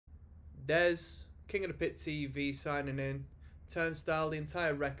There's King of the Pit TV signing in. Turnstile, the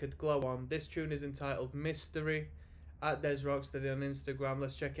entire record, Glow On. This tune is entitled Mystery. At Des Rocksteady on Instagram.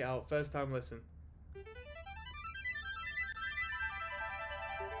 Let's check it out. First time listen.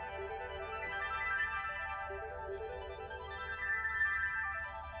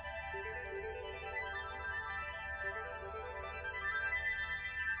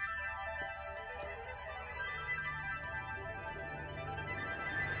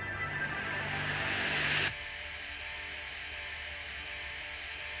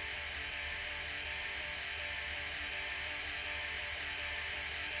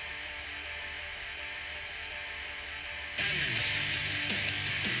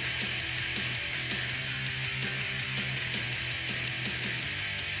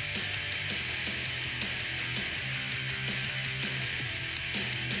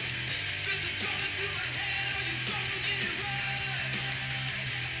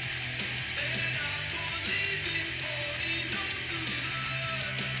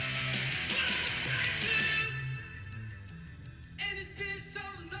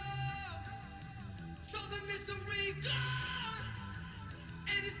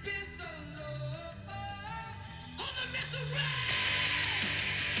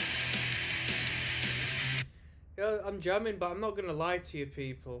 I'm jamming, but I'm not gonna lie to you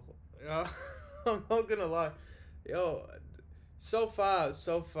people. I'm not gonna lie. Yo, so far,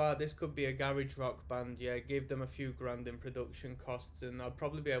 this could be a garage rock band. Yeah, give them a few grand in production costs, and I'll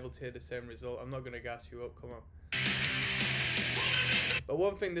probably be able to hear the same result. I'm not gonna gas you up. Come on. But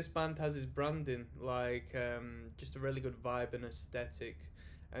one thing this band has is branding, like just a really good vibe and aesthetic,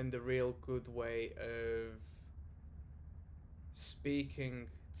 and a real good way of speaking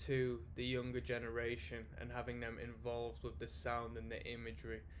to the younger generation and having them involved with the sound and the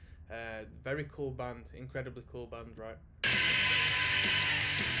imagery. Very cool band, incredibly cool band, right?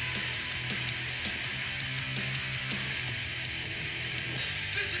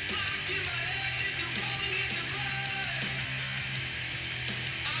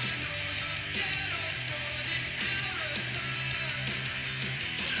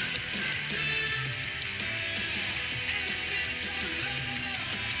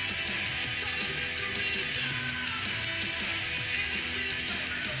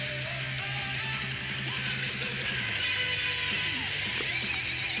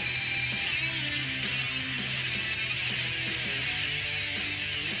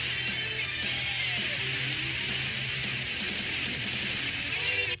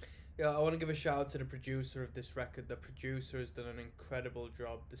 Yeah, I want to give a shout out to the producer of this record. The producer has done an incredible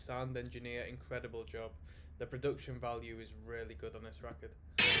job. The sound engineer, incredible job. The production value is really good on this record.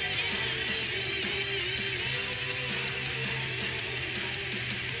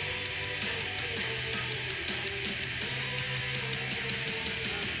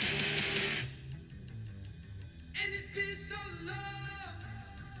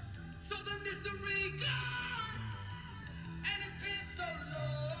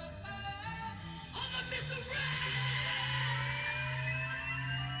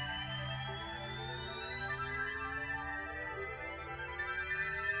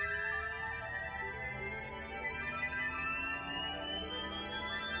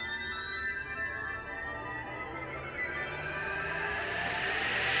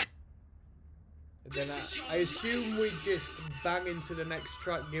 Then I assume we just bang into the next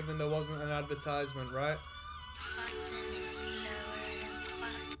track, given there wasn't an advertisement, right?